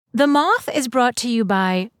The Moth is brought to you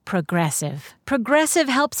by Progressive. Progressive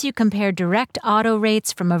helps you compare direct auto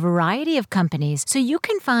rates from a variety of companies so you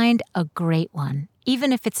can find a great one,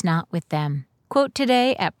 even if it's not with them. Quote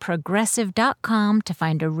today at Progressive.com to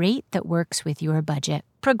find a rate that works with your budget.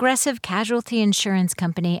 Progressive Casualty Insurance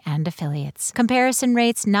Company and Affiliates. Comparison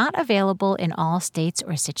rates not available in all states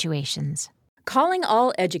or situations. Calling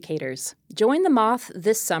all educators. Join the Moth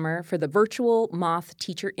this summer for the virtual Moth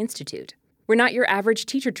Teacher Institute. We're not your average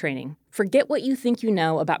teacher training. Forget what you think you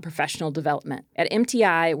know about professional development. At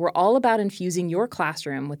MTI, we're all about infusing your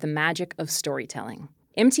classroom with the magic of storytelling.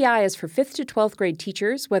 MTI is for 5th to 12th grade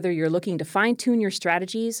teachers, whether you're looking to fine-tune your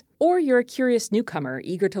strategies or you're a curious newcomer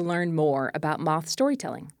eager to learn more about Moth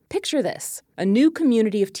storytelling. Picture this, a new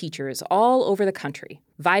community of teachers all over the country.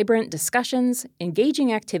 Vibrant discussions,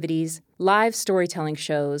 engaging activities, live storytelling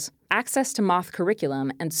shows, access to Moth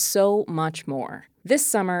curriculum, and so much more. This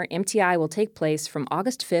summer, MTI will take place from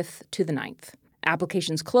August 5th to the 9th.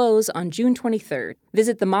 Applications close on June 23rd.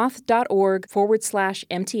 Visit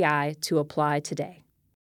themoth.org/MTI to apply today.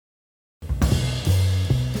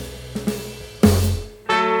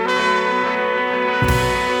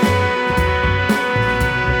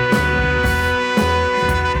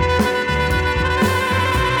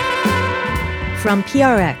 From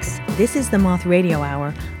PRX, this is the Moth Radio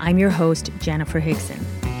Hour. I'm your host, Jenifer Hixson.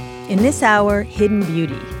 In this hour, hidden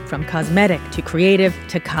beauty, from cosmetic to creative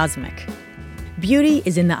to cosmic. Beauty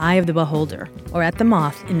is in the eye of the beholder, or at the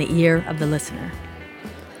moth in the ear of the listener.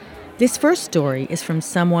 This first story is from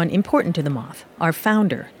someone important to the Moth, our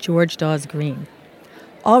founder, George Dawes Green.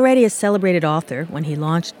 Already a celebrated author when he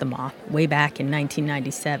launched the Moth way back in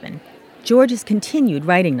 1997, George has continued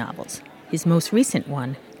writing novels. His most recent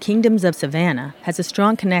one, Kingdoms of Savannah, has a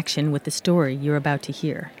strong connection with the story you're about to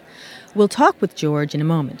hear. We'll talk with George in a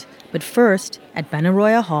moment, but first, at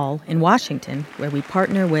Benaroya Hall in Washington, where we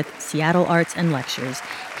partner with Seattle Arts and Lectures,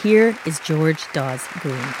 here is George Dawes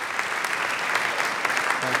Green.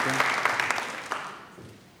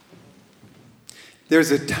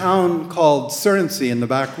 There's a town called Surrency in the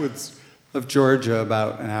backwoods of Georgia,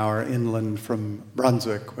 about an hour inland from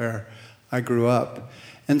Brunswick, where I grew up.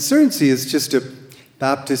 And Surrency is just a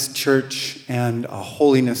Baptist church and a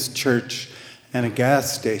holiness church and a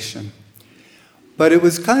gas station. But it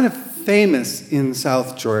was kind of famous in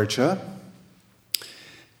South Georgia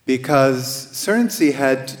because Surrency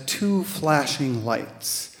had 2 flashing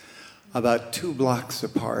lights about 2 blocks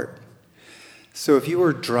apart. So if you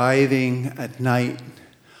were driving at night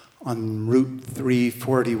on Route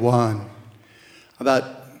 341,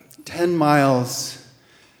 about 10 miles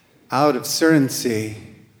out of Surrency,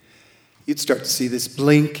 you'd start to see this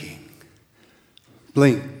blinking.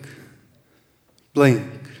 Blink,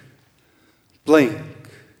 blink, blink.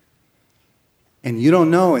 And you don't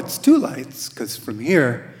know it's 2 lights, because from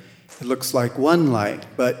here, it looks like 1 light.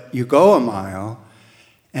 But you go a mile,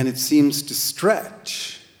 and it seems to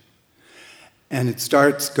stretch. And it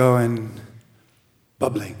starts going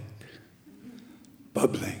bubbling,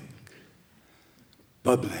 bubbling,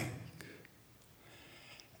 bubbling.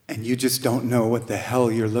 And you just don't know what the hell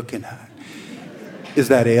you're looking at. Is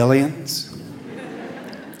that aliens?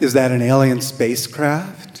 Is that an alien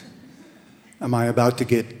spacecraft? Am I about to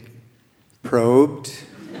get probed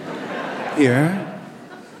here?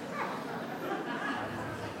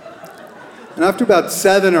 And after about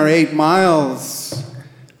 7 or 8 miles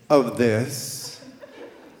of this,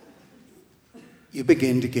 you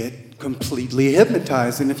begin to get completely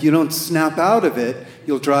hypnotized. And if you don't snap out of it,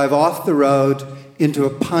 you'll drive off the road into a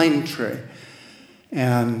pine tree.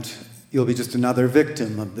 And you'll be just another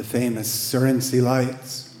victim of the famous Surrency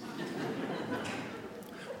lights.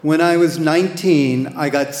 When I was 19, I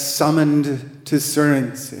got summoned to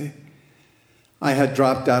Surrency. I had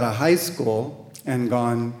dropped out of high school and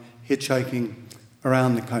gone hitchhiking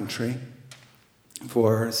around the country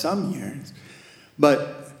for some years.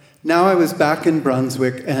 But now I was back in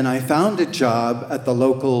Brunswick, and I found a job at the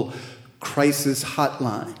local crisis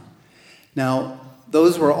hotline. Now,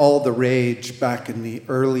 those were all the rage back in the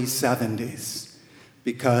early 70s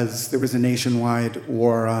because there was a nationwide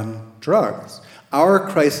war on drugs. Our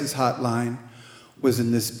crisis hotline was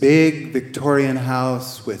in this big Victorian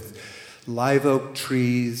house with live oak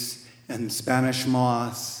trees and Spanish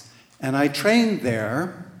moss. And I trained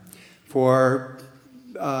there for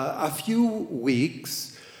a few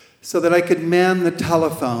weeks so that I could man the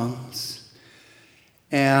telephones.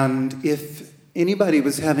 And if anybody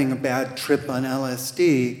was having a bad trip on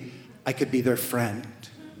LSD, I could be their friend.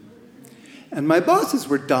 And my bosses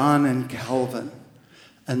were Don and Kelvin,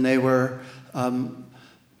 and they were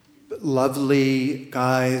lovely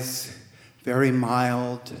guys, very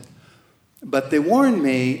mild. But they warned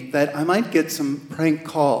me that I might get some prank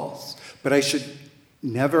calls, but I should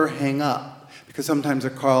never hang up, because sometimes a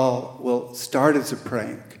call will start as a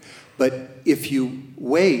prank. But if you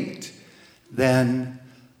wait, then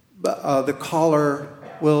the caller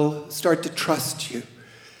will start to trust you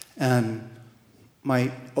and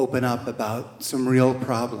might open up about some real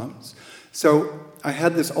problems. So I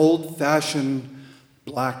had this old-fashioned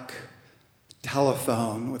black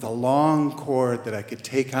telephone with a long cord that I could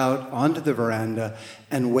take out onto the veranda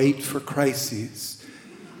and wait for crises.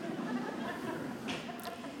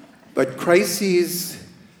 But crises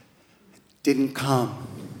didn't come,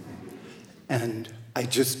 and I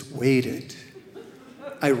just waited.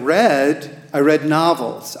 I read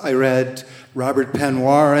novels. I read Robert Penn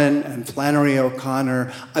Warren and Flannery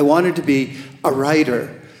O'Connor. I wanted to be a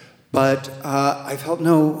writer, but I felt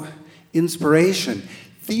no inspiration.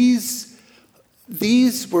 These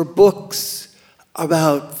were books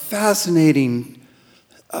about fascinating,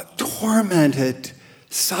 tormented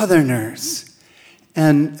Southerners.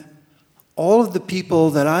 And all of the people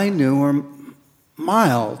that I knew were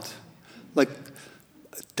mild, like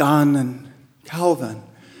Don and Calvin.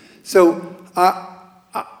 So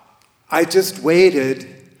I just waited,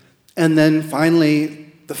 and then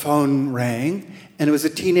finally the phone rang, and it was a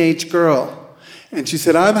teenage girl. And she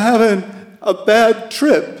said, "I'm having a bad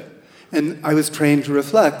trip." And I was trained to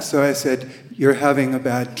reflect, so I said, "You're having a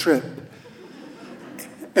bad trip."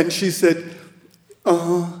 And she said,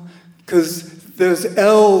 "Because there's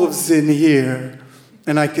elves in here."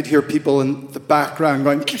 And I could hear people in the background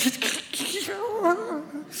going,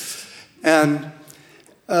 and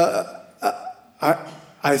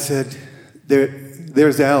I said,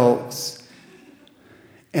 there's elves.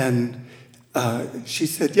 And she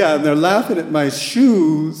said, "Yeah, and they're laughing at my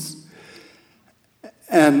shoes."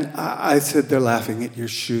 And I said, "They're laughing at your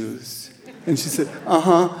shoes." And she said,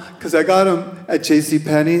 because I got them at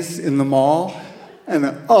JCPenney's in the mall, and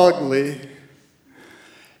they're ugly.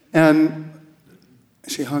 And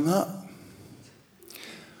she hung up.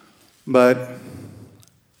 But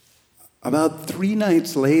about 3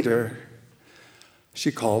 nights later,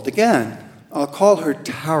 she called again. I'll call her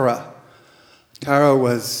Tara. Tara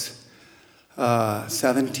was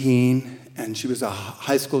 17, and she was a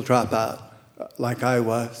high school dropout, like I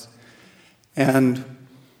was. And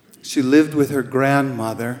she lived with her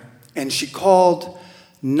grandmother, and she called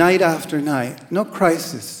night after night. No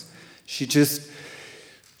crisis. She'd just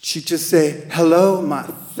say, "Hello, my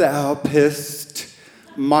therapist,"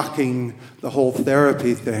 mocking the whole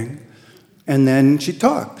therapy thing. And then she'd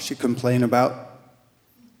talk. She'd complain about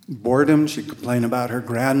boredom. She'd complain about her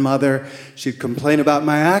grandmother. She'd complain about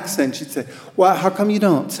my accent. She'd say, "Well, how come you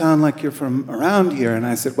don't sound like you're from around here?" And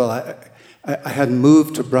I said, "Well, I hadn't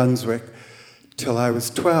moved to Brunswick till I was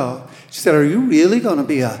 12. She said, "Are you really going to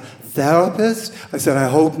be a therapist?" I said, "I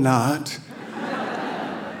hope not."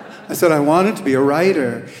 I said, "I wanted to be a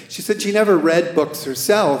writer." She said she never read books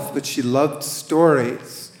herself, but she loved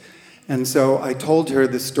stories. And so I told her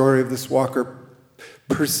the story of this Walker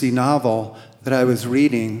Percy novel that I was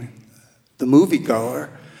reading, The Moviegoer,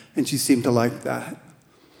 and she seemed to like that.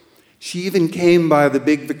 She even came by the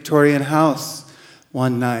big Victorian house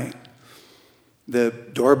one night. The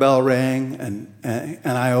doorbell rang, and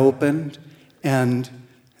I opened, and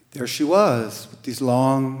there she was, with these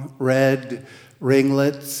long red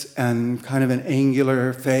ringlets and kind of an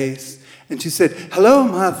angular face. And she said, "Hello,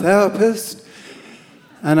 my therapist."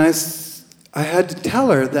 And I had to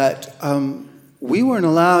tell her that we weren't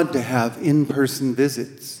allowed to have in-person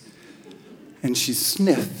visits. And she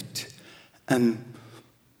sniffed and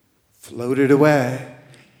floated away.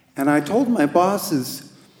 And I told my bosses,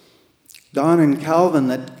 Don and Calvin,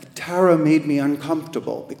 that Tara made me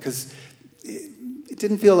uncomfortable because it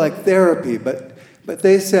didn't feel like therapy, but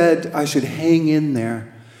they said I should hang in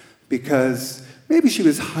there because maybe she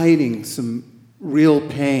was hiding some real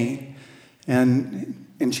pain and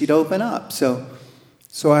she'd open up. So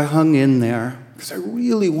I hung in there because I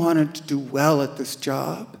really wanted to do well at this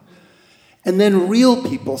job. And then real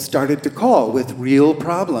people started to call with real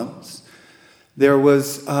problems. There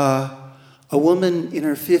was a woman in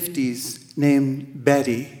her 50s named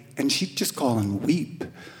Betty, and she'd just call and weep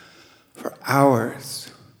for hours.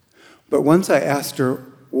 But once I asked her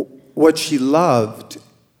what she loved,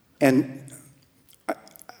 and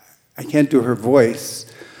I can't do her voice,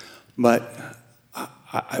 but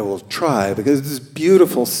I will try, because this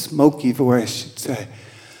beautiful, smoky voice, she'd say,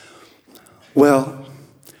 "Well,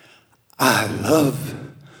 I love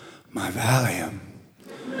my Valium,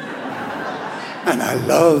 and I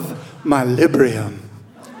love my Librium,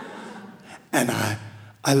 and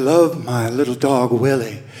I love my little dog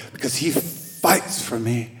Willie, because he fights for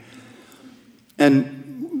me.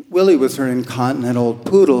 And Willie was her incontinent old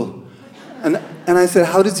poodle. And I said,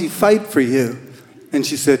 how does he fight for you? And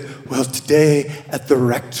she said, well, today at the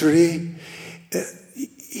rectory,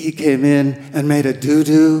 he came in and made a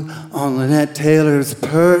doo-doo on Lynette Taylor's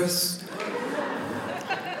purse.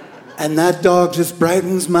 And that dog just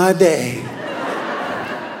brightens my day.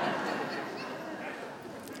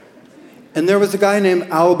 And there was a guy named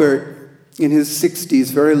Albert in his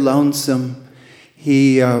 60s, very lonesome.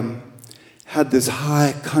 He had this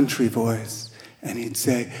high country voice, and he'd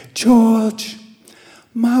say, George,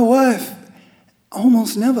 my wife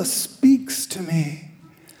almost never speaks to me.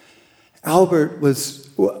 Albert was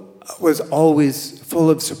always full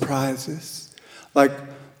of surprises. Like,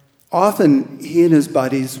 often he and his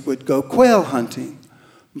buddies would go quail hunting,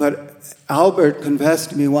 but Albert confessed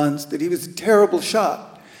to me once that he was a terrible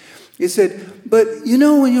shot. He said, but you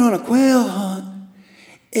know when you're on a quail hunt,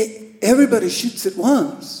 everybody shoots at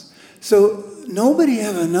once, so nobody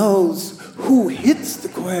ever knows who hits the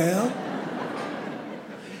quail.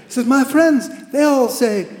 He said, my friends, they all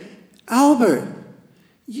say, Albert,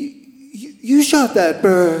 you shot that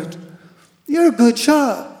bird. You're a good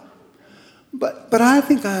shot. But I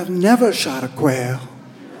think I've never shot a quail.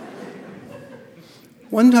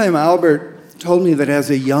 One time Albert told me that as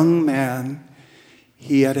a young man,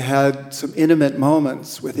 he had had some intimate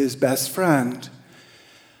moments with his best friend.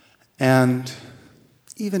 And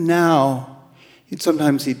even now,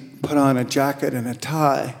 sometimes he'd put on a jacket and a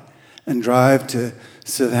tie and drive to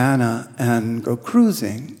Savannah and go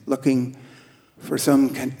cruising, looking for some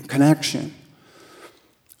connection.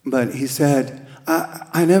 But he said,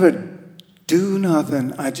 I never do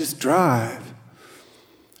nothing, I just drive.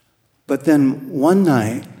 But then one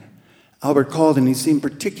night, Albert called and he seemed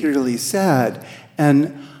particularly sad.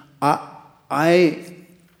 And I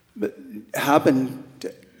happened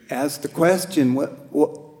to ask the question,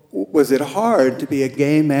 was it hard to be a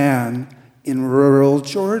gay man in rural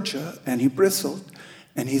Georgia? And he bristled.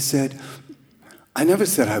 And he said, I never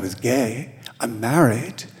said I was gay. I'm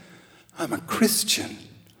married. I'm a Christian.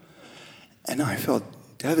 And I felt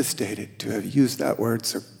devastated to have used that word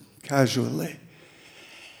so casually.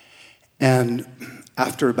 And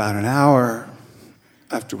after about an hour,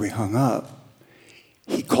 after we hung up,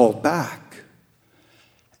 he called back.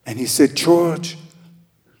 And he said, George,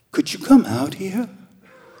 could you come out here?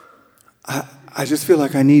 I just feel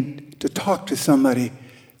like I need to talk to somebody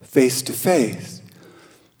face to face.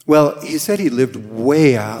 Well, he said he lived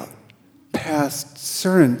way out past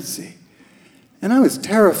Surrency. And I was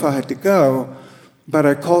terrified to go, but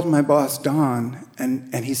I called my boss, Don,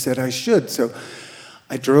 and he said I should. So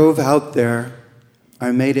I drove out there.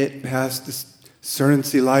 I made it past the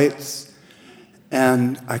Surrency lights,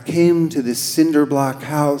 and I came to this cinder block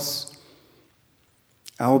house,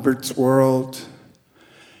 Albert's World,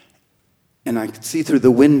 and I could see through the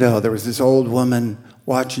window there was this old woman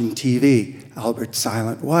watching TV, Albert's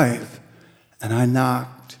silent wife, and I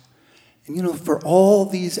knocked. And for all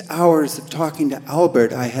these hours of talking to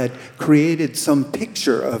Albert, I had created some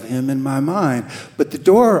picture of him in my mind. But the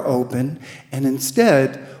door opened, and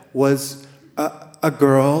instead was a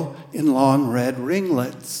girl in long red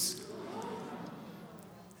ringlets.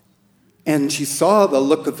 And she saw the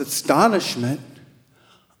look of astonishment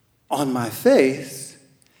on my face,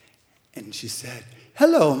 and she said,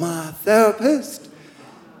 hello, my therapist.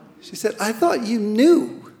 She said, I thought you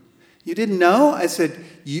knew. You didn't know? I said,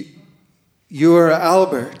 You're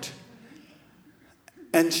Albert.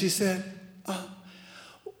 And she said,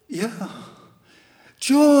 yeah.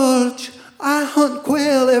 George, I hunt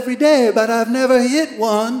quail every day, but I've never hit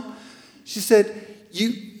one. She said,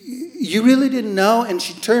 you really didn't know? And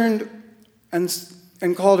she turned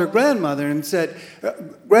and called her grandmother and said,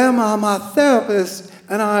 Grandma, my therapist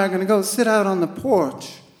and I are going to go sit out on the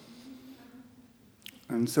porch.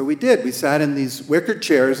 And so we did. We sat in these wicker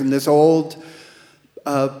chairs, and this old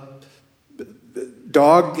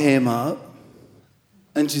dog came up,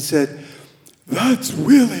 and she said, that's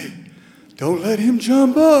Willie. Don't let him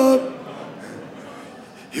jump up.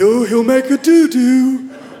 He'll make a doo-doo.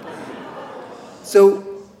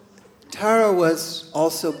 So Tara was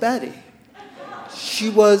also Betty. She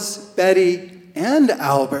was Betty and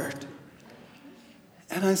Albert.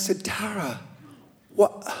 And I said, Tara,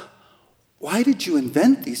 why did you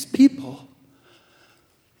invent these people?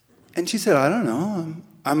 And she said, I don't know.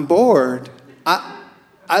 I'm bored.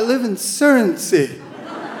 I live in Surrency.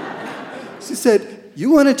 She said,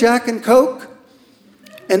 you want a Jack and Coke?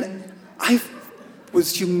 And I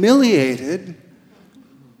was humiliated,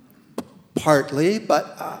 partly,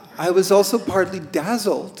 but I was also partly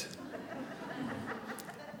dazzled.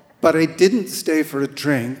 But I didn't stay for a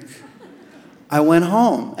drink. I went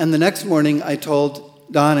home. And the next morning, I told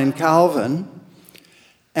Don and Calvin,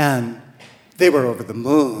 and they were over the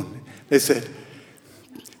moon. They said,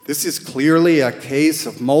 "This is clearly a case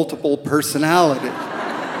of multiple personality,"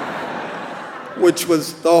 which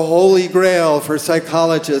was the holy grail for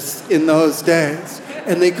psychologists in those days.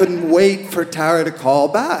 And they couldn't wait for Tara to call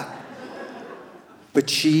back. But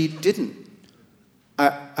she didn't.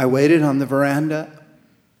 I waited on the veranda,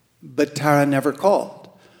 but Tara never called.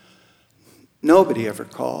 Nobody ever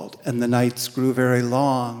called, and the nights grew very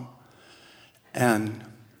long, and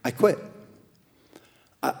I quit.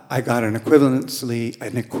 I got an equivalency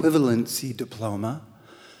diploma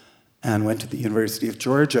and went to the University of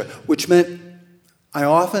Georgia, which meant I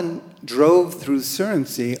often drove through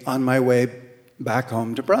Surrey on my way back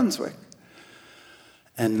home to Brunswick.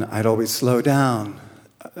 And I'd always slow down,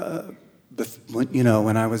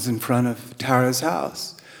 when I was in front of Tara's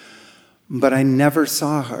house. But I never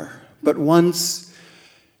saw her. But once,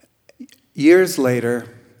 years later,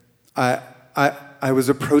 I was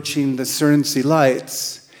approaching the Surrey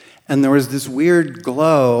lights, and there was this weird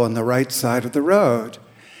glow on the right side of the road.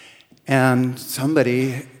 And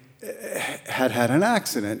somebody had an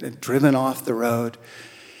accident and driven off the road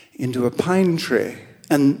into a pine tree.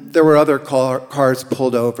 And there were other cars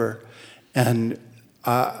pulled over, and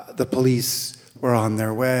the police were on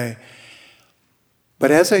their way.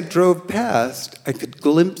 But as I drove past, I could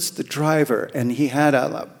glimpse the driver, and he had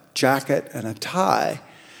a jacket and a tie,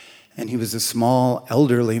 and he was a small,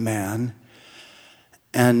 elderly man.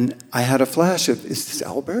 And I had a flash of, is this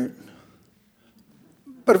Albert?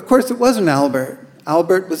 But of course it wasn't Albert.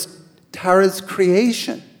 Albert was Tara's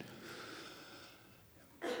creation.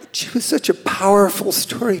 She was such a powerful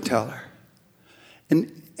storyteller.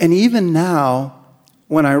 And even now,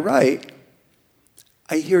 when I write,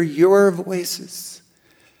 I hear your voices,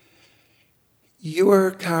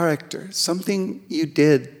 your character, something you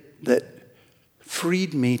did that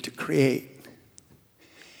freed me to create.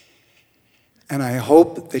 And I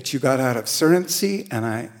hope that you got out of Surrey, and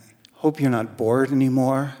I hope you're not bored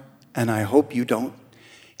anymore, and I hope you don't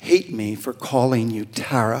hate me for calling you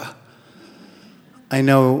Tara. I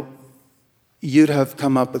know you'd have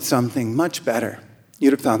come up with something much better.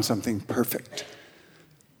 You'd have found something perfect.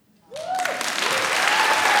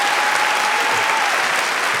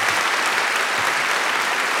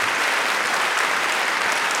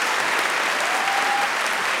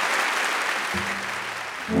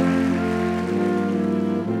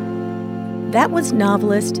 That was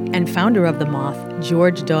novelist and founder of the Moth,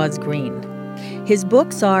 George Dawes Green. His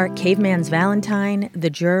books are Caveman's Valentine, The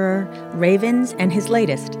Juror, Ravens, and his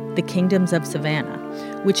latest, The Kingdoms of Savannah,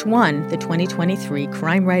 which won the 2023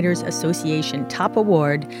 Crime Writers Association Top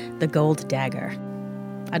Award, the Gold Dagger.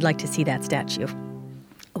 I'd like to see that statue.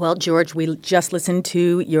 Well, George, we just listened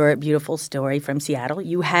to your beautiful story from Seattle.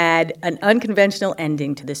 You had an unconventional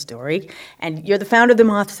ending to this story, and you're the founder of the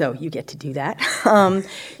Moth, so you get to do that.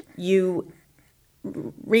 You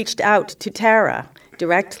reached out to Tara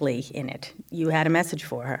directly in it. You had a message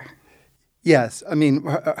for her. Yes. I mean,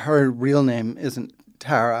 her real name isn't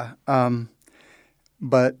Tara,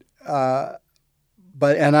 but I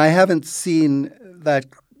haven't seen that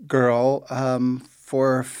girl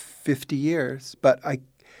for 50 years. But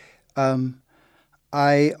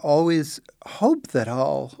I always hope that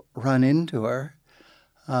I'll run into her,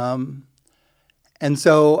 and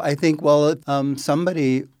so I think, well,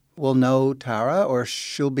 somebody will know Tara, or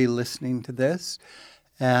she'll be listening to this.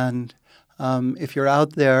 And if you're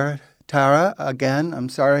out there, Tara, again, I'm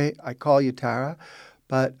sorry I call you Tara,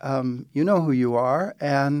 but you know who you are,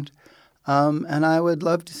 and I would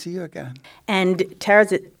love to see you again. And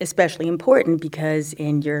Tara's especially important because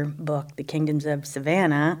in your book, The Kingdoms of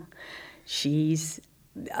Savannah, she's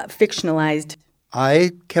fictionalized.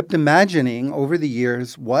 I kept imagining over the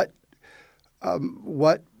years what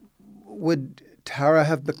would Tara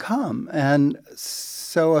have become. And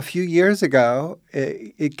so a few years ago,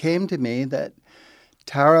 it came to me that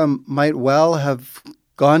Tara might well have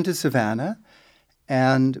gone to Savannah,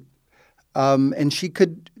 and she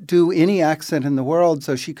could do any accent in the world,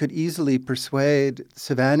 so she could easily persuade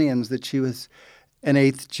Savannahans that she was an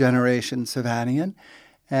 8th-generation Savannah.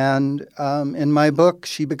 And in my book,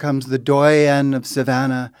 she becomes the doyen of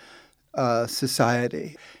Savannah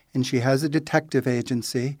society. And she has a detective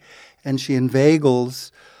agency, and she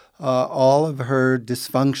inveigles all of her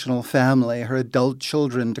dysfunctional family, her adult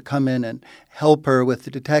children, to come in and help her with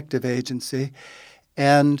the detective agency.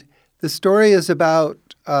 And the story is about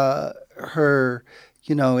her,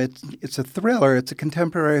 it's a thriller, it's a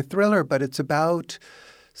contemporary thriller, but it's about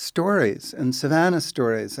stories and Savannah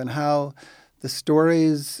stories and how the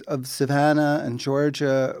stories of Savannah and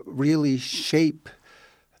Georgia really shape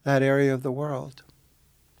that area of the world.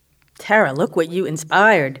 Tara, look what you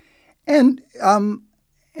inspired. And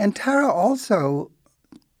Tara also,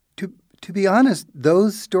 to be honest,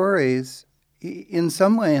 those stories in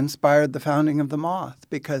some way inspired the founding of the Moth,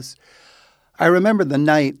 because I remember the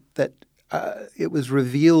night that it was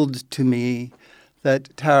revealed to me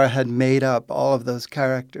that Tara had made up all of those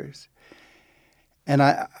characters. And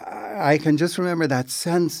I can just remember that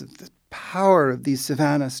sense of the power of these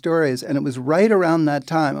Savannah stories. And it was right around that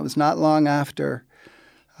time. It was not long after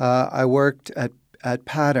I worked at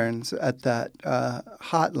Patterns at that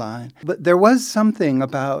hotline. But there was something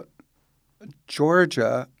about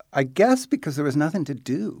Georgia, I guess because there was nothing to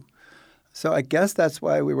do. So I guess that's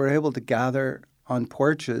why we were able to gather on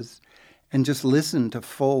porches and just listen to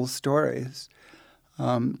full stories.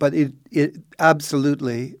 But it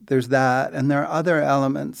absolutely, there's that. And there are other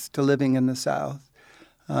elements to living in the South.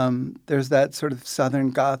 There's that sort of Southern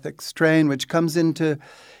Gothic strain, which comes into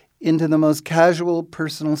the most casual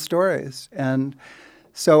personal stories. And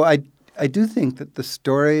so I do think that the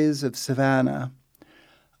stories of Savannah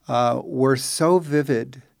were so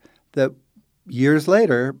vivid that years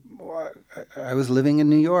later, I was living in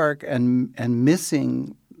New York and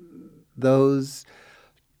missing those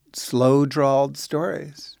slow-drawled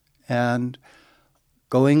stories and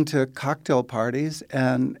going to cocktail parties.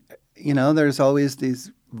 And, there's always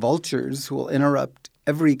these vultures who will interrupt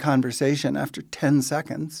every conversation after 10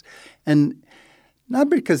 seconds. And not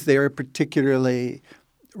because they are particularly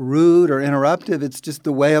rude or interruptive, it's just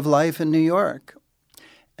the way of life in New York.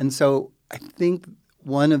 And so I think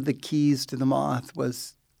one of the keys to the Moth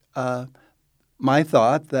was my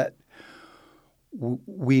thought that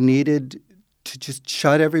we needed to just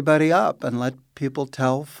shut everybody up and let people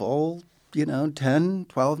tell full, 10,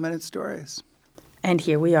 12-minute stories. And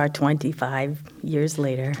here we are 25 years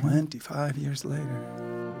later. 25 years later.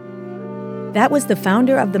 That was the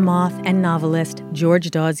founder of the Moth and novelist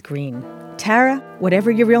George Dawes Green. Tara,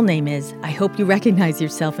 whatever your real name is, I hope you recognize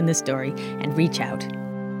yourself in the story and reach out.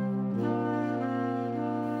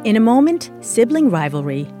 In a moment, sibling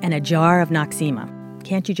rivalry and a jar of Noxema.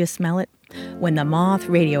 Can't you just smell it? When the Moth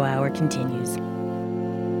Radio Hour continues.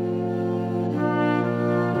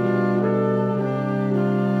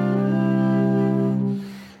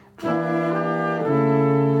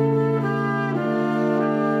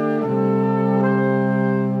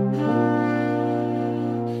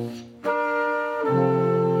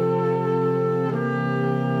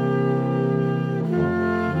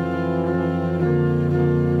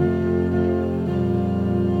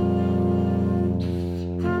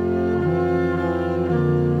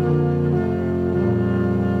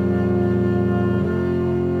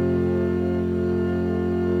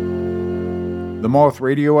 The Moth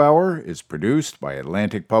Radio Hour is produced by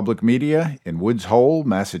Atlantic Public Media in Woods Hole,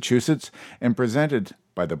 Massachusetts, and presented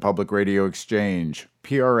by the Public Radio Exchange,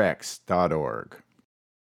 prx.org.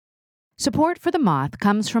 Support for The Moth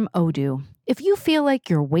comes from Odoo. If you feel like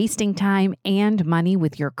you're wasting time and money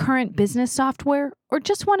with your current business software, or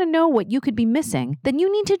just want to know what you could be missing, then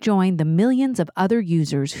you need to join the millions of other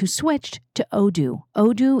users who switched to Odoo.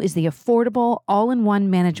 Odoo is the affordable, all-in-one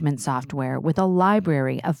management software with a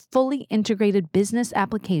library of fully integrated business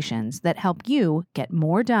applications that help you get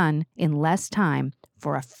more done in less time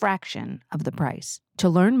for a fraction of the price. To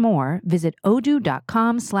learn more, visit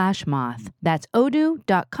odoo.com/moth. That's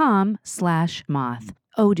odoo.com/moth.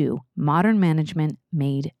 Odoo, modern management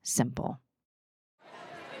made simple.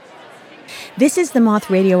 This is the Moth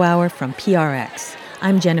Radio Hour from PRX.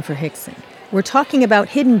 I'm Jenifer Hixson. We're talking about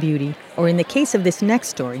hidden beauty, or in the case of this next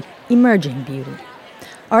story, emerging beauty.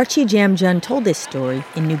 Archy Jamjun told this story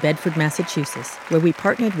in New Bedford, Massachusetts, where we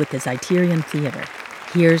partnered with the Zeiterion Theater.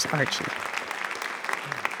 Here's Archy.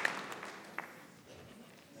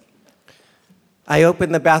 I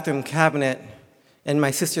opened the bathroom cabinet, and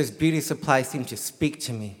my sister's beauty supply seemed to speak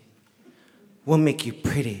to me. "We'll make you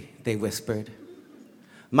pretty," they whispered.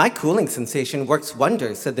 "My cooling sensation works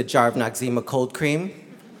wonders," said the jar of Noxema cold cream.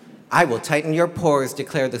 "I will tighten your pores,"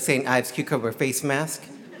 declared the St. Ives cucumber face mask.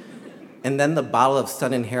 And then the bottle of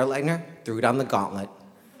sun and hair lightener threw down the gauntlet.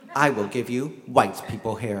 "I will give you white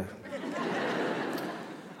people hair."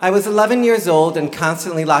 I was 11 years old and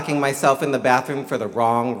constantly locking myself in the bathroom for the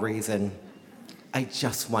wrong reason. I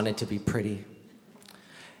just wanted to be pretty.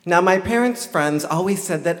 Now, my parents' friends always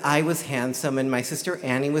said that I was handsome and my sister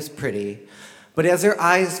Annie was pretty, but as their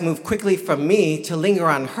eyes moved quickly from me to linger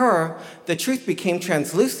on her, the truth became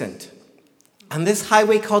translucent. On this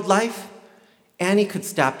highway called life, Annie could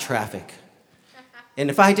stop traffic. And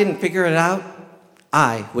if I didn't figure it out,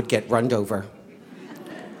 I would get run over.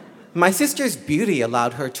 My sister's beauty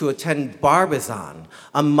allowed her to attend Barbizon,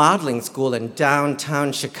 a modeling school in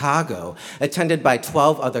downtown Chicago, attended by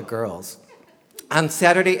 12 other girls. On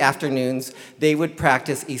Saturday afternoons, they would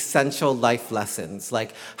practice essential life lessons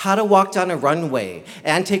like how to walk down a runway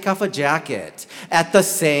and take off a jacket at the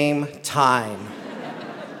same time.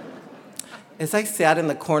 As I sat in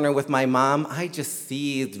the corner with my mom, I just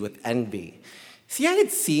seethed with envy. See, I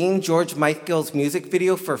had seen George Michael's music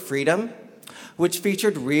video for Freedom, which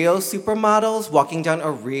featured real supermodels walking down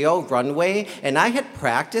a real runway, and I had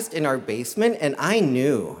practiced in our basement, and I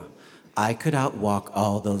knew I could outwalk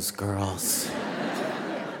all those girls.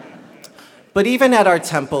 But even at our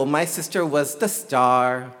temple, my sister was the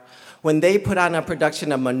star. When they put on a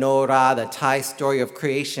production of Menorah, the Thai story of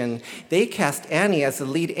creation, they cast Annie as the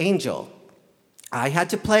lead angel. I had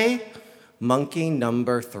to play monkey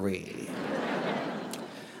number 3.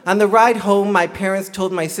 On the ride home, my parents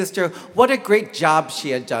told my sister what a great job she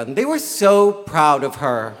had done. They were so proud of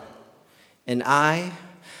her. And I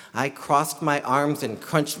crossed my arms and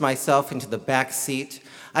crunched myself into the back seat.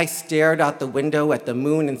 I stared out the window at the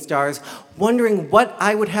moon and stars, wondering what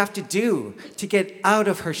I would have to do to get out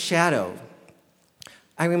of her shadow.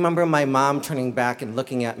 I remember my mom turning back and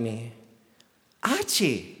looking at me.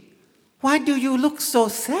 Archie, why do you look so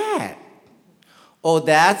sad? Oh,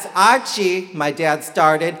 that's Archie, my dad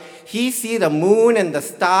started. He see the moon and the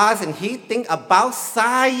stars and he think about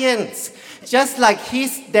science, just like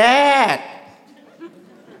his dad.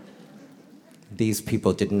 These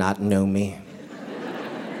people did not know me.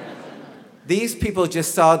 These people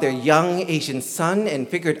just saw their young Asian son and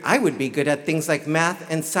figured I would be good at things like math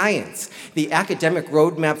and science, the academic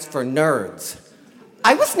roadmaps for nerds.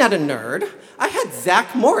 I was not a nerd. I had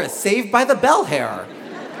Zach Morris Saved by the Bell hair.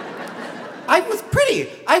 I was pretty.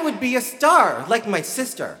 I would be a star, like my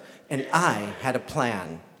sister. And I had a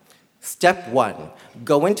plan. Step 1,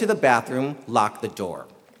 go into the bathroom, lock the door.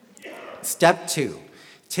 Step 2,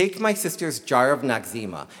 take my sister's jar of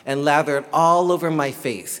Noxzema and lather it all over my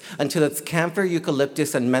face until its camphor,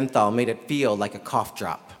 eucalyptus, and menthol made it feel like a cough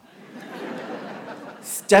drop.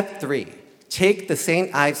 Step 3, take the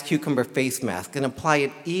St. Ives cucumber face mask and apply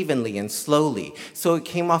it evenly and slowly so it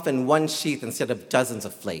came off in one sheath instead of dozens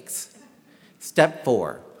of flakes. Step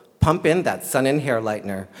 4, pump in that sun and hair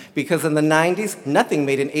lightener, because in the 90s, nothing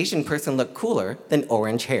made an Asian person look cooler than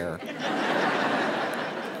orange hair.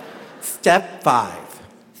 Step 5,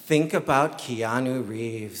 think about Keanu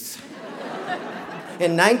Reeves.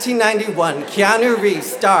 In 1991, Keanu Reeves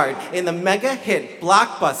starred in the mega hit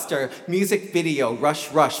blockbuster music video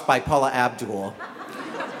Rush Rush by Paula Abdul.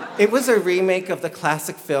 It was a remake of the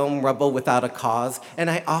classic film Rebel Without a Cause,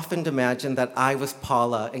 and I often imagined that I was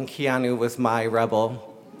Paula and Keanu was my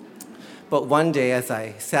rebel. But one day, as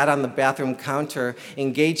I sat on the bathroom counter,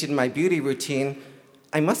 engaged in my beauty routine,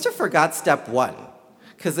 I must have forgot step 1,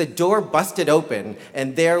 because the door busted open,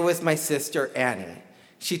 and there was my sister, Annie.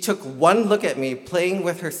 She took one look at me playing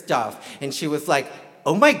with her stuff, and she was like,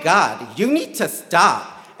 "Oh my God, you need to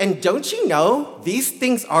stop. And don't you know, these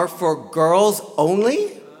things are for girls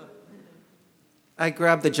only?" I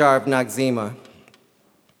grabbed the jar of Noxzema.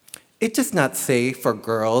 It does not say for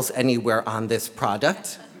girls anywhere on this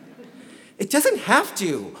product. It doesn't have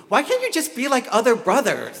to. Why can't you just be like other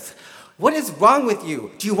brothers? What is wrong with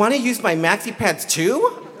you? Do you want to use my maxi pads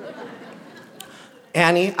too?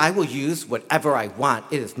 Annie, I will use whatever I want.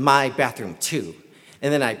 It is my bathroom too.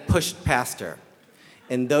 And then I pushed past her.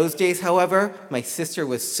 In those days, however, my sister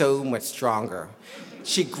was so much stronger.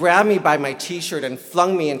 She grabbed me by my t-shirt and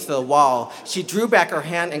flung me into the wall. She drew back her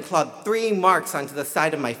hand and clawed 3 marks onto the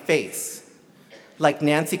side of my face. Like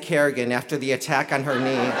Nancy Kerrigan after the attack on her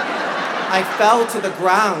knee, I fell to the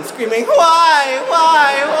ground screaming, "Why?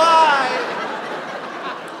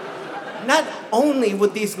 Not only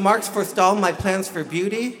would these marks forestall my plans for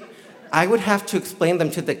beauty, I would have to explain them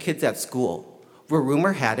to the kids at school, where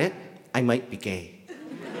rumor had it I might be gay.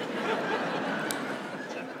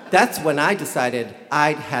 That's when I decided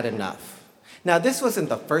I'd had enough. Now, this wasn't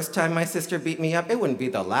the first time my sister beat me up. It wouldn't be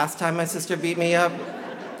the last time my sister beat me up.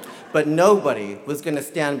 But nobody was going to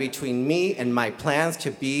stand between me and my plans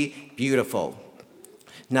to be beautiful.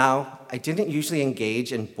 Now, I didn't usually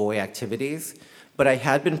engage in boy activities, but I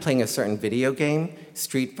had been playing a certain video game,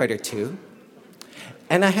 Street Fighter II,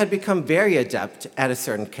 and I had become very adept at a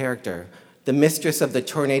certain character, the mistress of the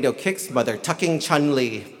tornado kicks mother, tucking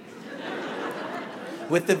Chun-Li.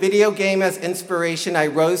 With the video game as inspiration, I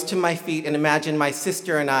rose to my feet and imagined my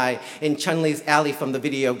sister and I in Chun-Li's alley from the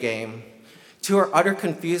video game. To her utter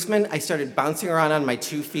confusement, I started bouncing around on my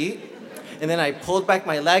 2 feet, and then I pulled back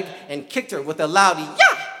my leg and kicked her with a loud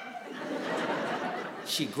 "Yah!"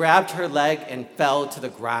 she grabbed her leg and fell to the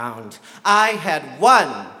ground. I had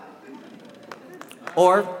won.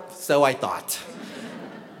 Or so I thought.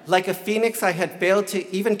 Like a phoenix I had failed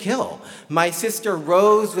to even kill, my sister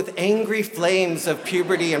rose with angry flames of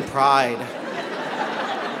puberty and pride.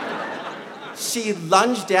 She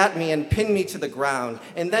lunged at me and pinned me to the ground,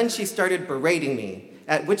 and then she started berating me,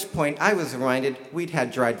 at which point I was reminded we'd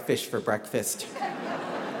had dried fish for breakfast.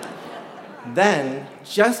 Then,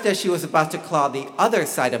 just as she was about to claw the other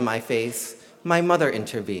side of my face, my mother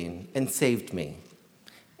intervened and saved me.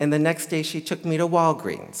 And the next day she took me to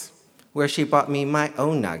Walgreens, where she bought me my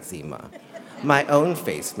own Noxzema, my own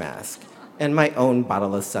face mask, and my own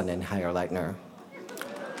bottle of sun and highlightener.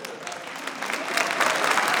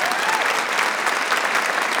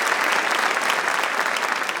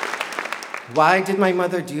 Why did my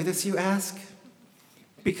mother do this, you ask?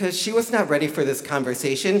 Because she was not ready for this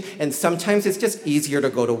conversation, and sometimes it's just easier to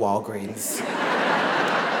go to Walgreens.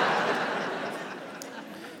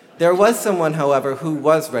 There was someone, however, who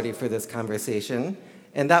was ready for this conversation,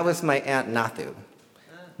 and that was my Aunt Nathu.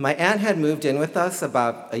 My aunt had moved in with us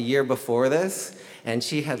about a year before this, and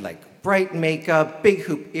she had bright makeup, big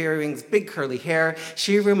hoop earrings, big curly hair.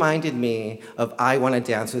 She reminded me of I Want to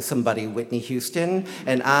Dance with Somebody, Whitney Houston,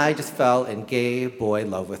 and I just fell in gay boy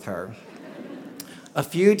love with her. A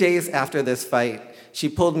few days after this fight, she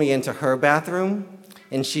pulled me into her bathroom,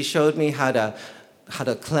 and she showed me how to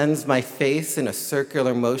cleanse my face in a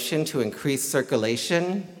circular motion to increase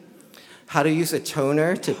circulation, how to use a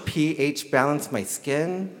toner to pH balance my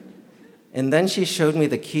skin, and then she showed me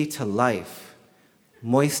the key to life,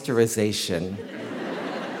 moisturization.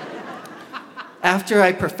 After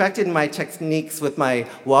I perfected my techniques with my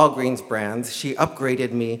Walgreens brands, she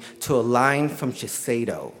upgraded me to a line from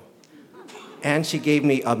Shiseido. And she gave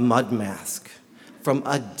me a mud mask from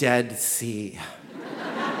a dead sea.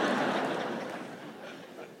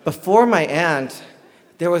 Before my aunt,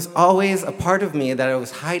 there was always a part of me that I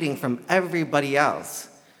was hiding from everybody else.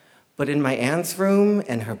 But in my aunt's room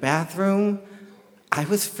and her bathroom, I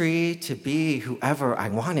was free to be whoever I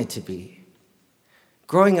wanted to be.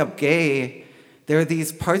 Growing up gay, there are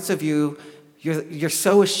these parts of you you're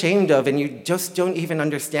so ashamed of and you just don't even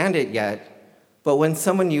understand it yet. But when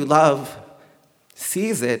someone you love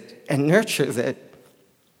sees it and nurtures it,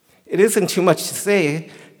 it isn't too much to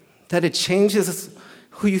say that it changes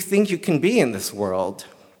who you think you can be in this world.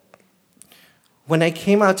 When I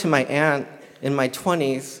came out to my aunt in my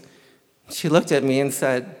 20s, she looked at me and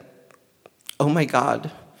said, "Oh my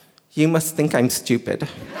God, you must think I'm stupid."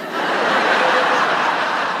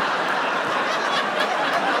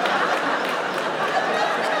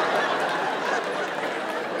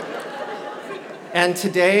 And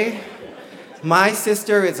today, my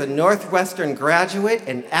sister is a Northwestern graduate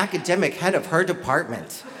and academic head of her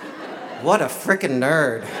department. What a frickin'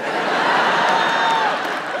 nerd.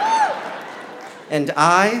 And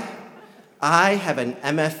I have an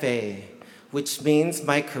MFA, which means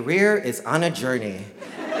my career is on a journey.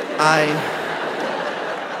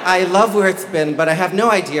 I love where it's been, but I have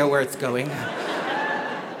no idea where it's going.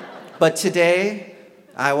 But today,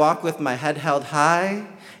 I walk with my head held high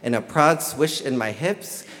and a proud swish in my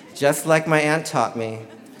hips, just like my aunt taught me,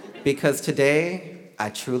 because today, I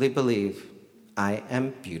truly believe I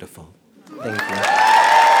am beautiful. Thank you.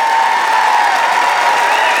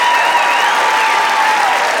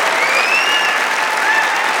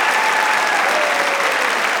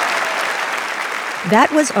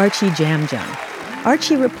 That was Archy Jamjun.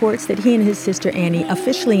 Archie reports that he and his sister Annie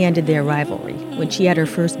officially ended their rivalry when she had her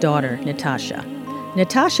first daughter, Natasha.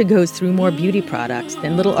 Natasha goes through more beauty products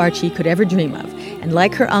than little Archie could ever dream of, and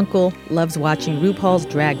like her uncle, loves watching RuPaul's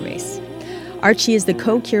Drag Race. Archie is the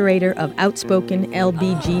co-curator of outspoken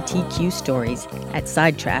LBGTQ stories at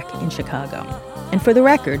Sidetrack in Chicago. And for the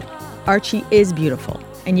record, Archie is beautiful,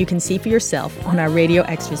 and you can see for yourself on our Radio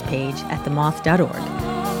Extras page at themoth.org.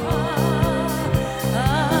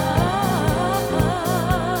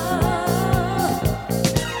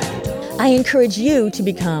 I encourage you to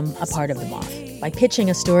become a part of The Moth by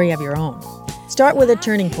pitching a story of your own. Start with a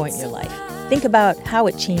turning point in your life. Think about how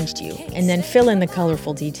it changed you, and then fill in the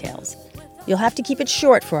colorful details. You'll have to keep it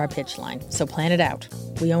short for our pitch line, so plan it out.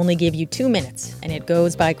 We only give you 2 minutes, and it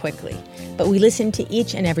goes by quickly. But we listen to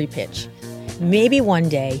each and every pitch. Maybe one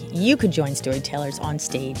day you could join Storytellers on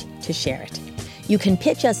stage to share it. You can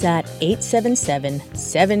pitch us at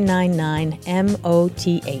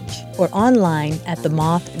 877-799-MOTH or online at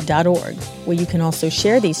themoth.org, where you can also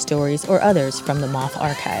share these stories or others from the Moth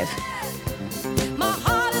archive.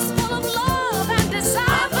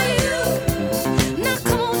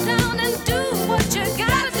 Down and do what you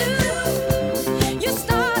gotta do. You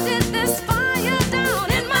started this fire down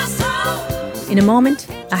In a moment,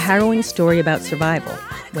 a harrowing story about survival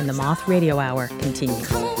when the Moth Radio Hour continues.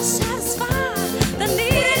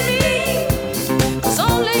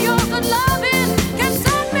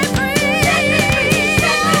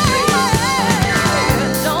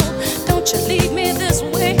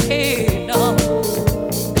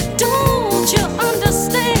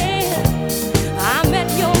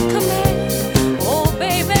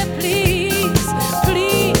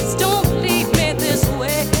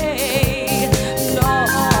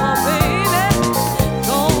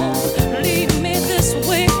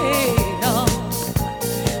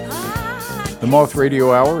 The Moth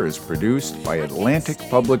Radio Hour is produced by Atlantic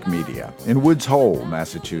Public Media in Woods Hole,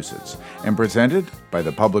 Massachusetts, and presented by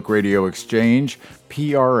the Public Radio Exchange,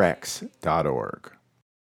 prx.org.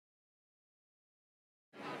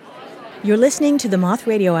 You're listening to the Moth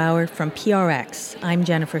Radio Hour from PRX. I'm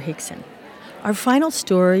Jenifer Hixson. Our final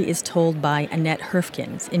story is told by Annette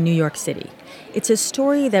Herfkens in New York City. It's a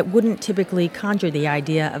story that wouldn't typically conjure the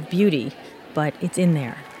idea of beauty, but it's in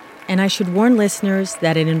there. And I should warn listeners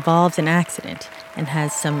that it involves an accident and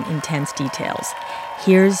has some intense details.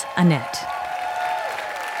 Here's Annette.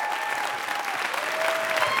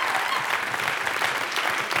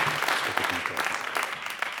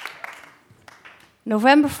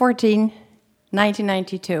 November 14,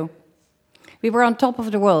 1992. We were on top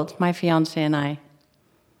of the world, my fiancé and I.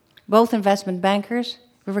 Both investment bankers.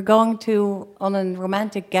 We were going on a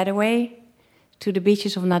romantic getaway to the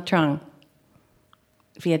beaches of Nha Trang,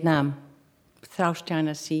 Vietnam, South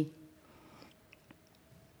China Sea.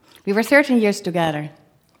 We were 13 years together,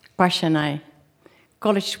 Pasha and I,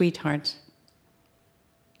 college sweethearts.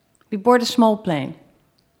 We boarded a small plane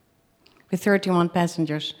with 31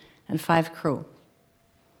 passengers and 5 crew.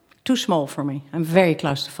 Too small for me. I'm very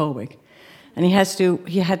claustrophobic. And he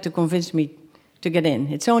had to convince me to get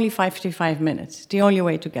in. It's only 55 minutes. It's the only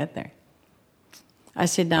way to get there. I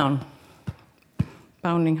sit down,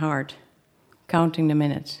 pounding hard, counting the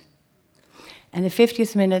minutes. And the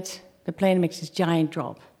 50th minute, the plane makes this giant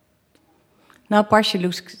drop. Now Pasha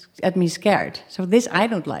looks at me scared. So this I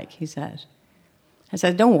don't like, he says. I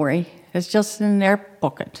said, don't worry, it's just in their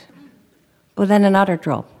pocket. But then another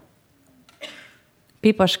drop.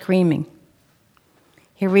 People are screaming.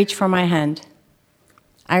 He reached for my hand.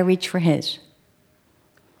 I reach for his.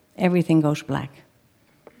 Everything goes black.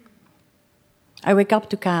 I wake up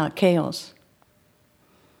to chaos.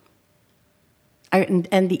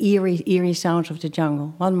 And the eerie sounds of the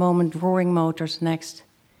jungle. One moment, roaring motors, next,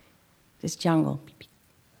 this jungle.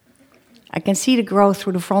 I can see the growth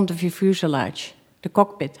through the front of your fuselage. The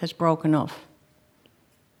cockpit has broken off.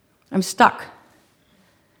 I'm stuck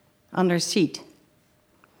under a seat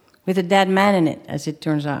with a dead man in it, as it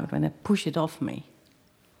turns out, when I push it off me.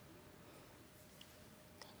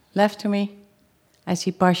 Left to me, I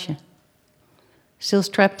see Pasha, still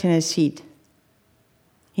strapped in his seat.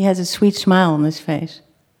 He has a sweet smile on his face,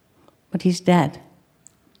 but he's dead.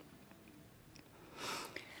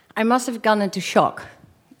 I must have gone into shock,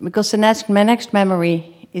 because my next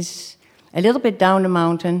memory is a little bit down the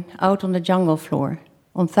mountain, out on the jungle floor,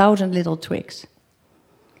 on 1,000 little twigs.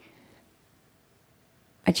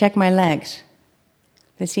 I check my legs.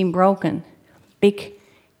 They seem broken, big,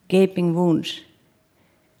 gaping wounds.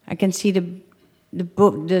 I can see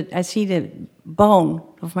I see the bone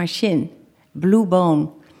of my shin, blue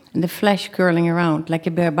bone, and the flesh curling around like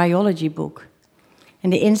a biology book.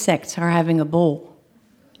 And the insects are having a ball.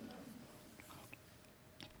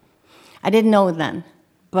 I didn't know it then,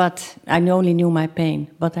 but I only knew my pain.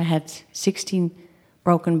 But I had 16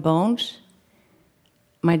 broken bones.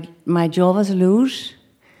 My jaw was loose,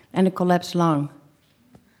 and a collapsed lung.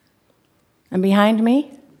 And behind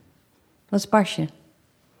me was Pasha.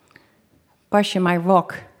 Pasha, my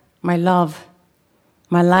rock, my love,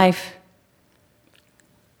 my life.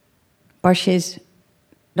 Pasha is,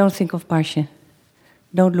 don't think of Pasha.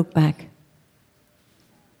 Don't look back.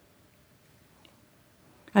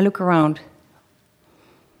 I look around.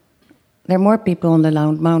 There are more people on the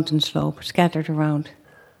mountain slope, scattered around.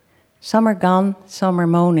 Some are gone, some are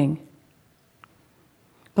moaning.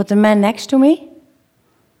 But the man next to me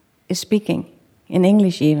is speaking, in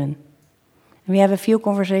English even. And we have a few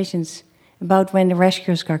conversations about when the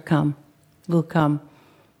rescuers will come.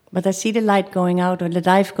 But I see the light going out, or the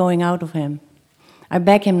life going out of him. I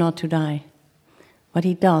beg him not to die. But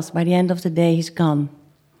he does. By the end of the day, he's gone.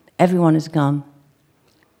 Everyone is gone.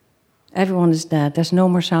 Everyone is dead. There's no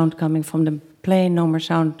more sound coming from the plane, no more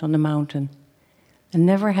sound on the mountain. And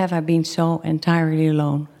never have I been so entirely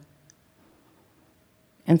alone.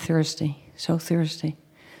 And thirsty, so thirsty.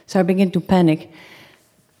 So I begin to panic.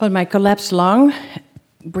 But my collapsed lung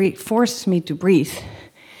forces me to breathe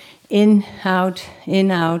in, out,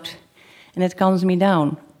 and it calms me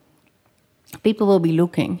down. People will be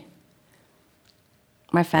looking.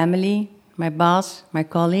 My family, my boss, my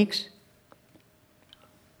colleagues.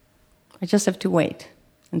 I just have to wait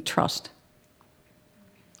and trust.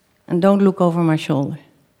 And don't look over my shoulder.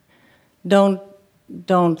 Don't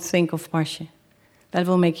think of pasje. That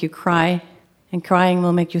will make you cry, and crying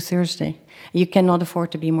will make you thirsty. You cannot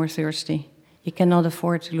afford to be more thirsty. You cannot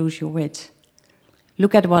afford to lose your wits.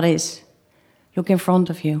 Look at what is. Look in front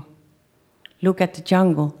of you. Look at the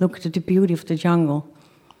jungle. Look at the beauty of the jungle.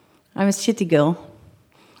 I'm a city girl.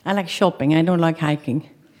 I like shopping. I don't like hiking.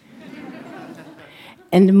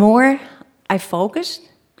 And the more I focused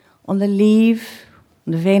on the leaf,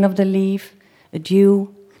 on the vein of the leaf, the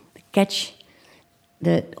dew, the catch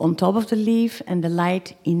on top of the leaf, and the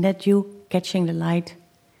light in that dew, catching the light,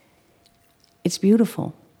 it's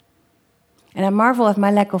beautiful. And I marvel at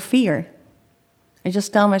my lack of fear. I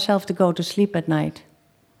just tell myself to go to sleep at night.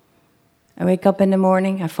 I wake up in the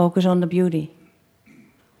morning, I focus on the beauty.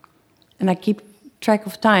 And I keep track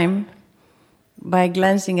of time by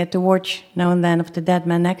glancing at the watch now and then of the dead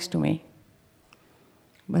man next to me.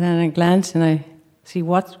 But then I glance and I see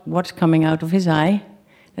what's coming out of his eye.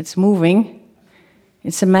 It's moving.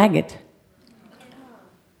 It's a maggot.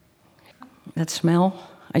 That smell,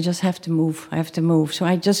 I just have to move. I have to move. So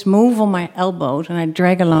I just move on my elbows and I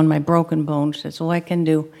drag along my broken bones. That's all I can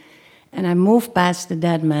do. And I move past the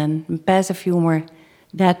dead man and past a few more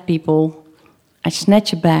dead people. I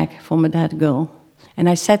snatch a bag from a dead girl. And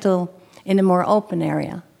I settle in a more open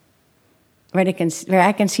area where I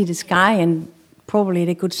can see the sky, and probably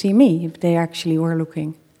they could see me if they actually were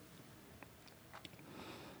looking.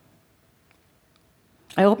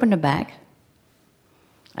 I opened the bag.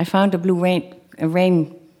 I found a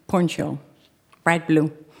rain poncho, bright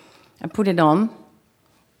blue. I put it on.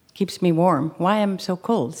 Keeps me warm. Why am I so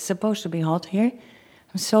cold? It's supposed to be hot here.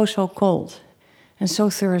 I'm so cold and so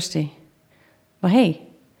thirsty. But hey,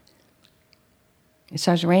 it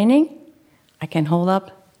starts raining. I can hold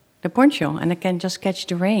up the poncho and I can just catch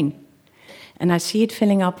the rain. And I see it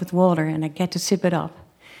filling up with water and I get to sip it up.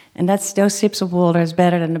 And those sips of water is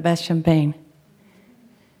better than the best champagne.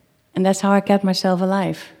 And that's how I kept myself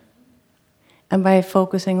alive. And by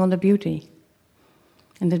focusing on the beauty.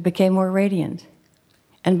 And it became more radiant.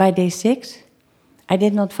 And by day 6, I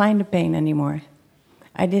did not find the pain anymore.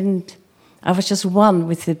 I was just one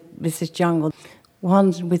with this jungle,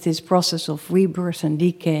 one with this process of rebirth and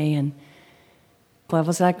decay. And I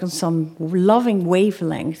was like on some loving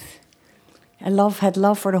wavelength. I had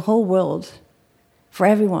love for the whole world, for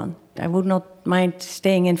everyone. I would not mind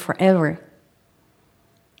staying in forever.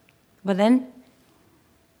 But then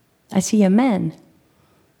I see a man.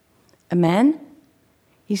 A man?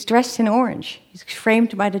 He's dressed in orange. He's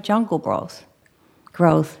framed by the jungle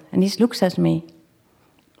growth. And he looks at me.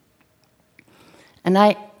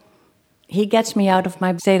 And he gets me out of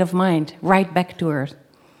my state of mind, right back to earth,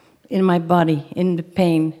 in my body, in the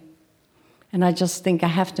pain. And I just think I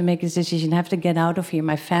have to make this decision, I have to get out of here.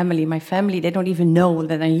 My family, they don't even know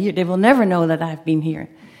that I'm here. They will never know that I've been here.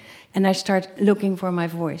 And I start looking for my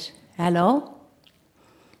voice. Hello?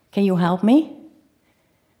 Can you help me?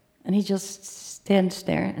 And he just stands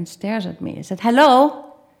there and stares at me. I said,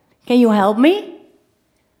 hello? Can you help me?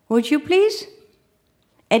 Would you please?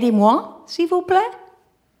 Aidez-moi, s'il vous plaît.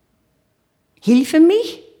 Hilfe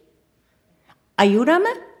mich.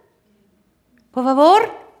 Ayúdame. Por favor.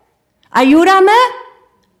 Ayúdame.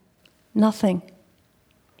 Nothing.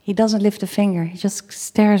 He doesn't lift a finger. He just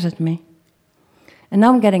stares at me. And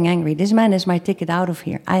now I'm getting angry. This man is my ticket out of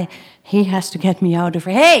here. He has to get me out of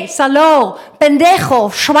here. Hey, salo, pendejo,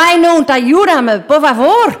 schweinhund, ayúdame, por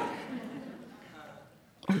favor.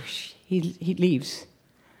 He leaves.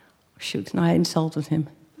 Shoot, now I insulted him.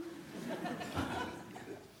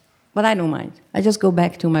 But I don't mind. I just go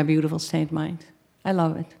back to my beautiful state mind. I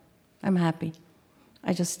love it. I'm happy.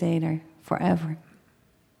 I just stay there forever.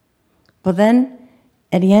 But then,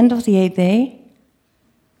 at the end of the 8th day,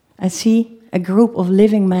 I see a group of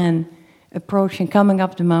living men approaching, coming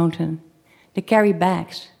up the mountain. They carry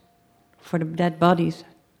bags for the dead bodies.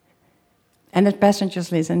 And the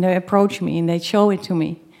passengers list, and they approach me and they show it to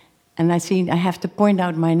me. And I have to point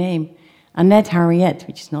out my name. Annette Harriet,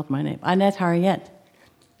 which is not my name. Annette Harriet.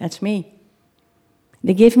 That's me.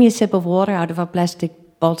 They give me a sip of water out of a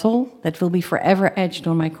plastic bottle that will be forever etched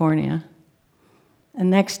on my cornea. And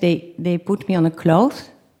next they put me on a cloth,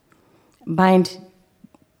 bind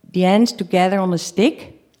the ends together on a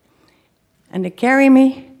stick, and they carry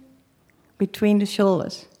me between the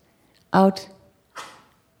shoulders, out,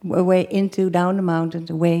 away down the mountains,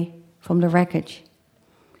 away from the wreckage.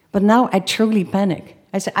 But now I truly panic.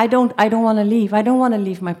 I said, I don't want to leave. I don't want to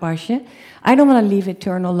leave my passion. I don't want to leave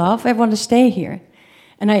eternal love. I want to stay here.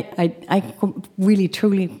 And I really,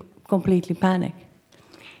 truly, completely panicked.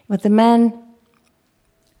 But the men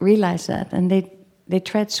realized that, and they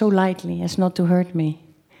tread so lightly as not to hurt me.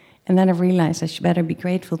 And then I realized I should better be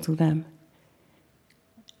grateful to them.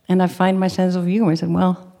 And I find my sense of humor. I said,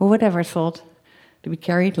 well, who would ever thought to be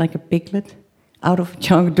carried like a piglet out of a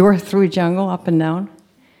jungle, door through a jungle, up and down?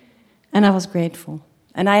 And I was grateful.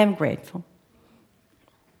 And I am grateful.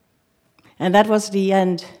 And that was the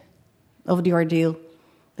end of the ordeal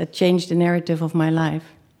that changed the narrative of my life.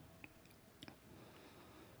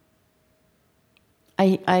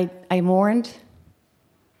 I mourned.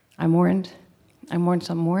 I mourned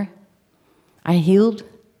some more. I healed.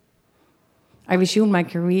 I resumed my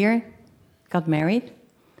career, got married,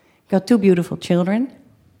 got 2 beautiful children.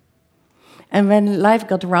 And when life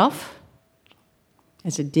got rough,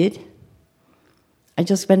 as it did, I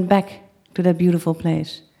just went back to that beautiful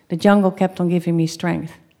place. The jungle kept on giving me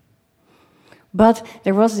strength. But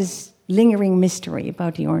there was this lingering mystery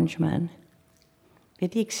about the Orange Man.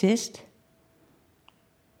 Did he exist?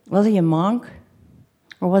 Was he a monk?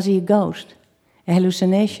 Or was he a ghost? A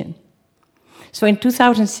hallucination? So in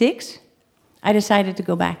 2006, I decided to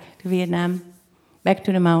go back to Vietnam, back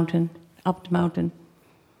to the mountain, up the mountain,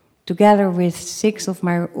 together with 6 of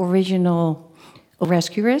my original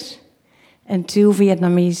rescuers and 2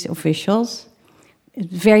 Vietnamese officials. A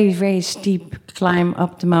very, very steep climb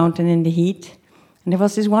up the mountain in the heat. And there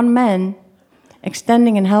was this one man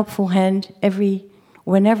extending a helpful hand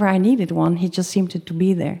whenever I needed one. He just seemed to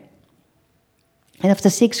be there. And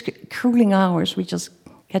after 6 grueling hours, we just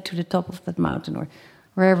get to the top of that mountain, or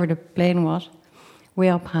wherever the plane was, way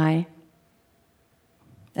up high.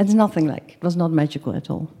 It's nothing like, it was not magical at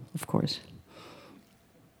all, of course.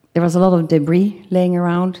 There was a lot of debris laying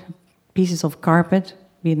around, pieces of carpet,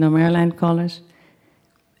 Vietnam Airlines colors,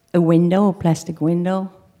 a window, a plastic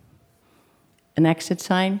window, an exit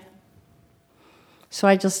sign. So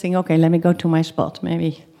I just think, okay, let me go to my spot.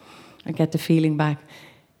 Maybe I get the feeling back.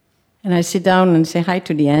 And I sit down and say hi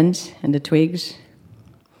to the ants and the twigs,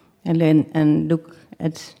 and look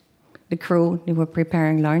at the crew. They were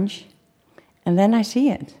preparing lunch. And then I see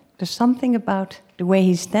it. There's something about the way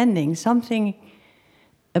he's standing, something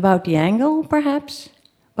about the angle, perhaps.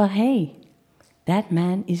 But hey, that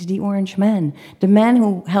man is the Orange Man. The man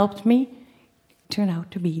who helped me turned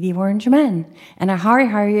out to be the Orange Man. And I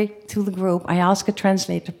hurry to the group. I ask a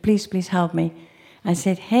translator, please help me. I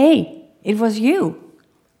said, hey, it was you.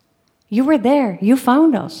 You were there. You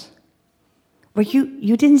found us. But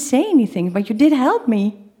you didn't say anything, but you did help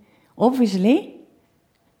me, obviously.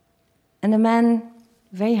 And the man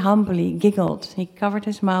very humbly giggled. He covered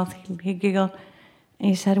his mouth, he giggled, and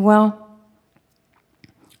he said, well,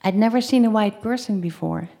 I'd never seen a white person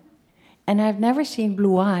before, and I've never seen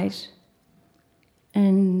blue eyes,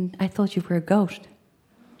 and I thought you were a ghost.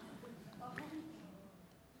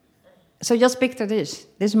 So just picture this.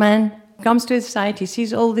 This man comes to his side, he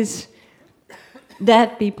sees all these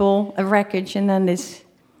dead people, a wreckage, and then this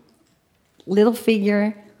little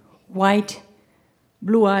figure, white,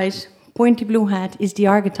 blue eyes, pointy blue hat, is the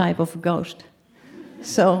archetype of a ghost.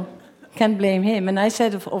 So, can't blame him. And I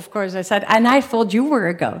said, of course, and I thought you were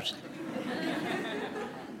a ghost.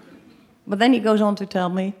 But then he goes on to tell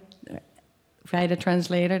me, via the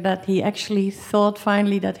translator, that he actually thought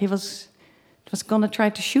finally that he was going to try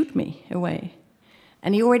to shoot me away.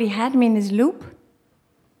 And he already had me in his loop.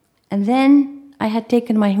 And then I had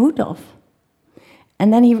taken my hood off.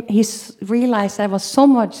 And then he realized I was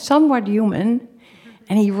somewhat human,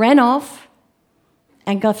 and he ran off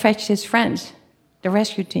and fetched his friends, the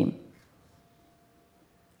rescue team.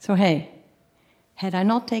 So hey, had I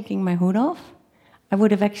not taken my hood off, I would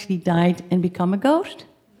have actually died and become a ghost.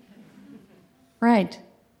 Right.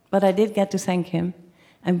 But I did get to thank him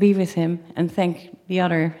and be with him and thank the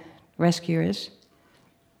other rescuers.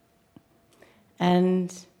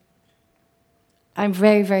 And I'm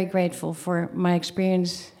very, very grateful for my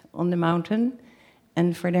experience on the mountain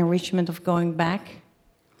and for the enrichment of going back.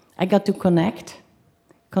 I got to connect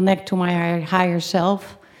to my higher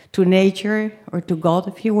self, to nature, or to God,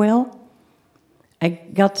 if you will.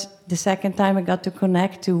 The second time I got to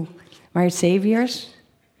connect to my saviors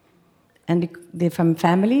and the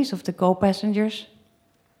families of the co-passengers.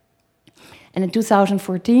 And in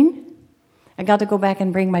 2014, I got to go back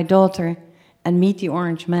and bring my daughter and meet the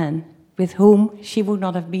Orange Man, with whom she would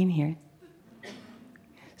not have been here.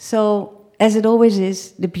 So, as it always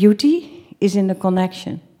is, the beauty is in the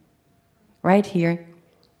connection. Right here,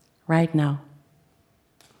 right now.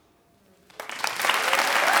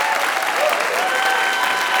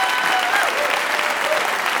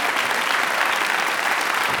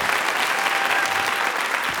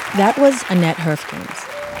 That was Annette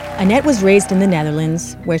Herfkens. Annette was raised in the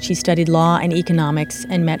Netherlands, where she studied law and economics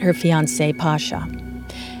and met her fiancé, Pasha.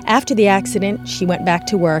 After the accident, she went back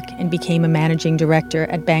to work and became a managing director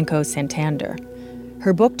at Banco Santander.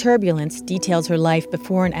 Her book, Turbulence, details her life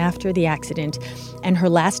before and after the accident and her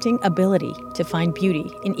lasting ability to find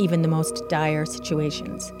beauty in even the most dire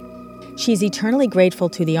situations. She's eternally grateful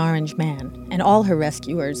to the Orange Man and all her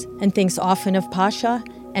rescuers, and thinks often of Pasha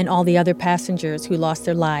and all the other passengers who lost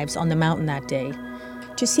their lives on the mountain that day.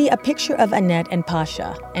 To see a picture of Annette and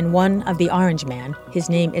Pasha and one of the Orange Man, his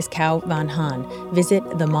name is Kou Van Han, visit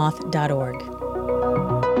themoth.org.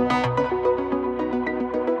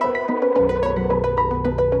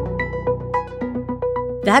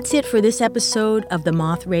 That's it for this episode of the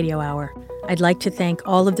Moth Radio Hour. I'd like to thank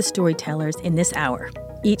all of the storytellers in this hour,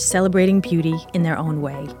 each celebrating beauty in their own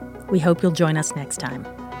way. We hope you'll join us next time.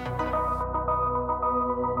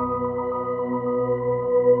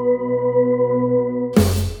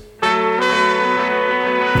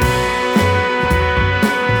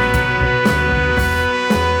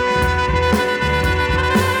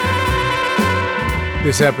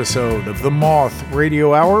 This episode of the Moth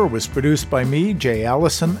Radio Hour was produced by me, Jay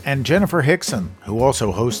Allison, and Jenifer Hixson, who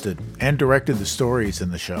also hosted and directed the stories in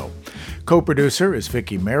the show. Co-producer is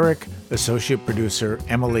Vicki Merrick, associate producer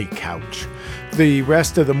Emily Couch. The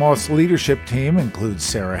rest of the Moth's leadership team includes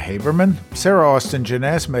Sarah Haberman, Sarah Austin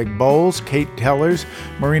Jeunesse, Meg Bowles, Kate Tellers,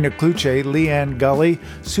 Marina Kluche, Leanne Gully,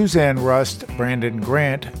 Suzanne Rust, Brandon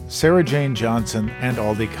Grant, Sarah Jane Johnson, and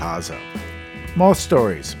Aldi Kaza. Moth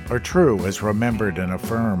stories are true as remembered and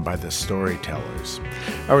affirmed by the storytellers.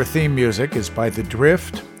 Our theme music is by The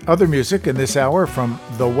Drift. Other music in this hour from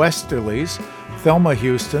The Westerlies, Thelma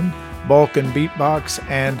Houston, Balkan Beatbox,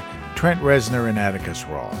 and Trent Reznor and Atticus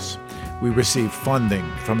Ross. We receive funding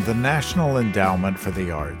from the National Endowment for the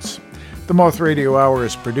Arts. The Moth Radio Hour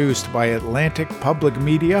is produced by Atlantic Public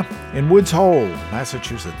Media in Woods Hole,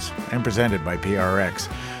 Massachusetts, and presented by PRX.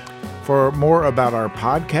 For more about our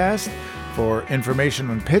podcast, for information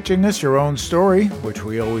on pitching us your own story, which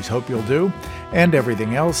we always hope you'll do, and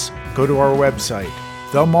everything else, go to our website,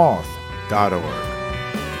 themoth.org.